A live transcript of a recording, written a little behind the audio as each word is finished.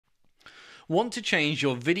Want to change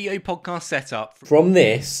your video podcast setup from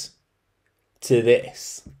this to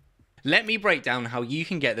this? Let me break down how you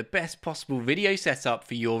can get the best possible video setup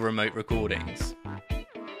for your remote recordings.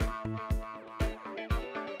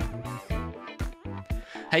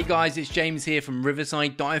 Hey guys, it's James here from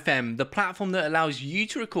Riversidefm, the platform that allows you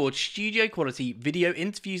to record studio quality video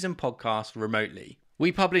interviews and podcasts remotely.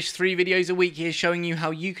 We publish 3 videos a week here showing you how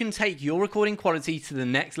you can take your recording quality to the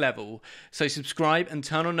next level, so subscribe and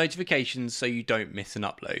turn on notifications so you don't miss an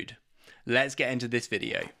upload. Let's get into this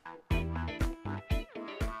video.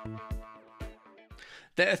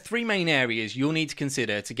 There are 3 main areas you'll need to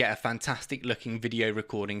consider to get a fantastic looking video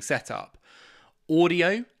recording setup.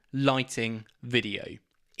 Audio, lighting, video.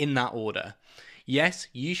 In that order. Yes,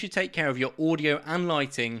 you should take care of your audio and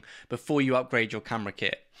lighting before you upgrade your camera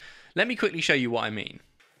kit. Let me quickly show you what I mean.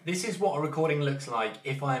 This is what a recording looks like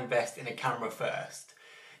if I invest in a camera first.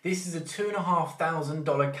 This is a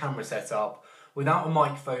 $2,500 camera setup without a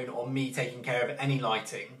microphone or me taking care of any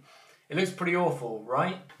lighting. It looks pretty awful,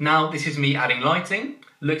 right? Now this is me adding lighting,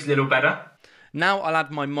 looks a little better. Now I'll add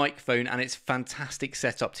my microphone and it's a fantastic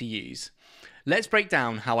setup to use. Let's break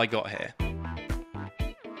down how I got here.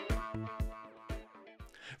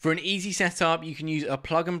 For an easy setup, you can use a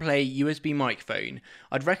plug and play USB microphone.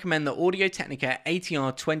 I'd recommend the Audio-Technica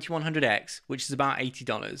ATR 2100X, which is about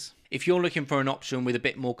 $80. If you're looking for an option with a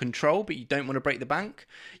bit more control, but you don't want to break the bank,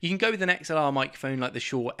 you can go with an XLR microphone like the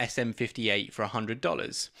Shure SM58 for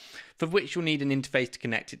 $100, for which you'll need an interface to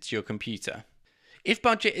connect it to your computer. If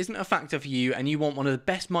budget isn't a factor for you and you want one of the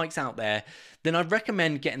best mics out there, then I'd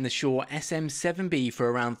recommend getting the Shure SM7B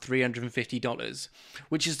for around $350,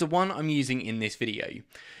 which is the one I'm using in this video.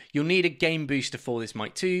 You'll need a gain booster for this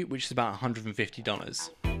mic too, which is about $150.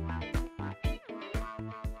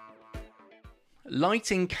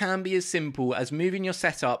 Lighting can be as simple as moving your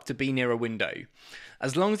setup to be near a window.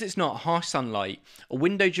 As long as it's not harsh sunlight, a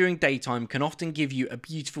window during daytime can often give you a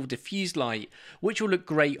beautiful diffused light, which will look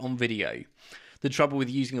great on video. The trouble with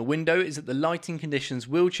using a window is that the lighting conditions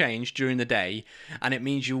will change during the day, and it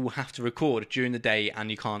means you will have to record during the day and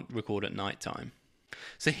you can't record at night time.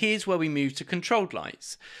 So here's where we move to controlled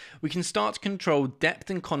lights. We can start to control depth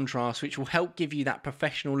and contrast, which will help give you that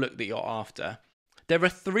professional look that you're after. There are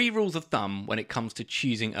 3 rules of thumb when it comes to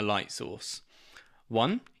choosing a light source.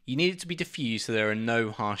 1. You need it to be diffused so there are no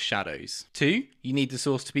harsh shadows. 2. You need the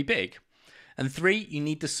source to be big. And 3. You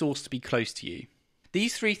need the source to be close to you.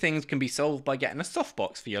 These 3 things can be solved by getting a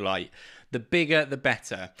softbox for your light. The bigger the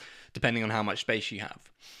better, depending on how much space you have.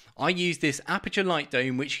 I use this Aperture Light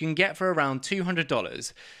Dome, which you can get for around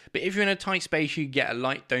 $200, but if you're in a tight space you can get a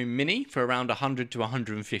Light Dome Mini for around $100 to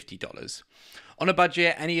 $150. On a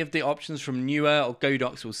budget, any of the options from Newer or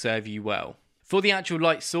Godox will serve you well. For the actual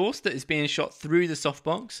light source that is being shot through the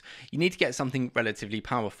softbox, you need to get something relatively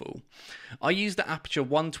powerful. I use the Aperture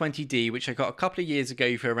 120D, which I got a couple of years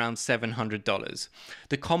ago for around $700.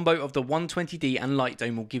 The combo of the 120D and Light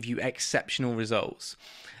Dome will give you exceptional results.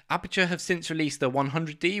 Aperture have since released the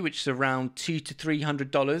 100D, which is around $200 to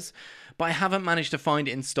 $300, but I haven't managed to find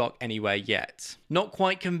it in stock anywhere yet. Not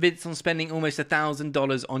quite convinced on spending almost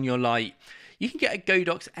 $1,000 on your light? You can get a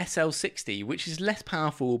Godox SL60, which is less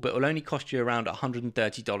powerful but will only cost you around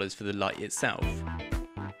 $130 for the light itself.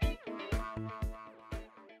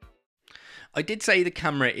 I did say the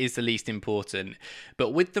camera is the least important, but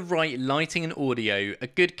with the right lighting and audio, a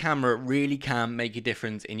good camera really can make a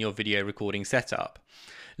difference in your video recording setup.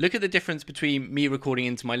 Look at the difference between me recording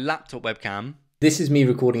into my laptop webcam. This is me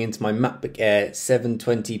recording into my MacBook Air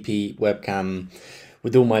 720p webcam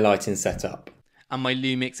with all my lighting set up. And my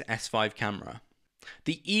Lumix S5 camera.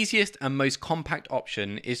 The easiest and most compact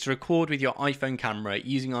option is to record with your iPhone camera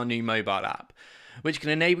using our new mobile app, which can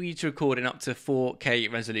enable you to record in up to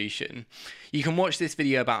 4K resolution. You can watch this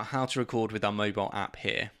video about how to record with our mobile app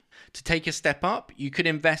here. To take a step up, you could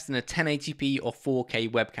invest in a 1080p or 4K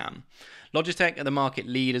webcam. Logitech are the market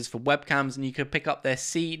leaders for webcams, and you could pick up their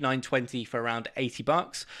C920 for around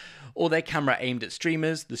 $80, or their camera aimed at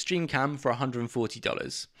streamers, the StreamCam, for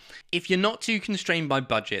 $140. If you're not too constrained by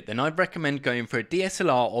budget, then I'd recommend going for a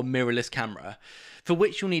DSLR or mirrorless camera, for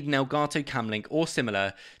which you'll need an Elgato Camlink or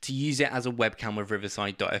similar to use it as a webcam with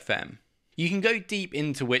Riversidefm. You can go deep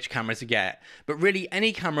into which camera to get, but really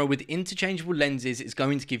any camera with interchangeable lenses is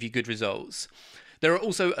going to give you good results. There are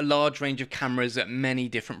also a large range of cameras at many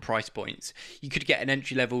different price points. You could get an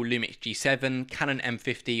entry-level Lumix G7, Canon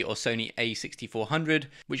M50 or Sony A6400,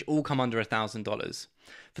 which all come under $1,000.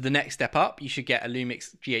 For the next step up, you should get a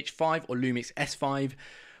Lumix GH5 or Lumix S5,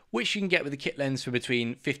 which you can get with a kit lens for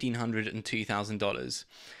between $1,500 and $2,000.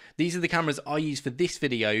 These are the cameras I use for this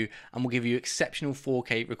video and will give you exceptional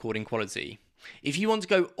 4K recording quality. If you want to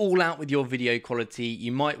go all out with your video quality,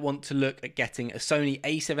 you might want to look at getting a Sony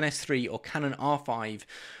a7S III or Canon R5,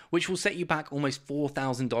 which will set you back almost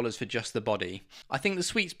 $4,000 for just the body. I think the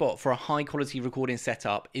sweet spot for a high quality recording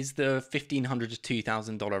setup is the $1,500 to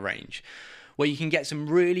 $2,000 range, where you can get some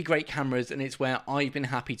really great cameras, and it's where I've been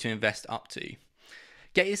happy to invest up to.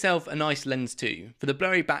 Get yourself a nice lens too. For the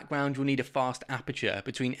blurry background, you'll need a fast aperture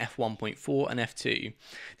between f1.4 and f2.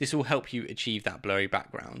 This will help you achieve that blurry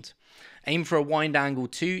background. Aim for a wide angle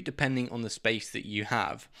too, depending on the space that you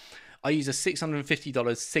have. I use a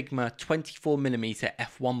 $650 Sigma 24mm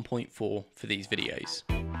f1.4 for these videos.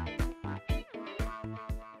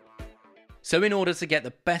 So in order to get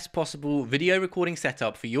the best possible video recording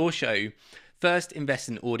setup for your show, first invest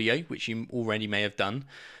in audio, which you already may have done,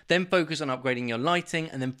 then focus on upgrading your lighting,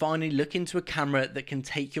 and then finally look into a camera that can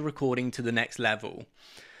take your recording to the next level.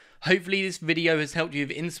 Hopefully this video has helped you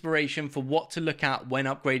with inspiration for what to look at when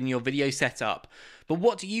upgrading your video setup. But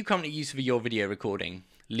what do you currently use for your video recording?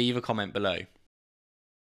 Leave a comment below.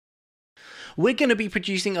 We're going to be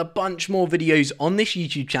producing a bunch more videos on this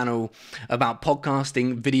YouTube channel about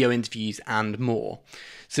podcasting, video interviews, and more.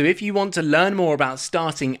 So if you want to learn more about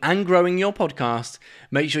starting and growing your podcast,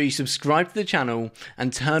 make sure you subscribe to the channel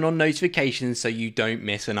and turn on notifications so you don't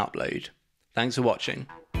miss an upload. Thanks for watching.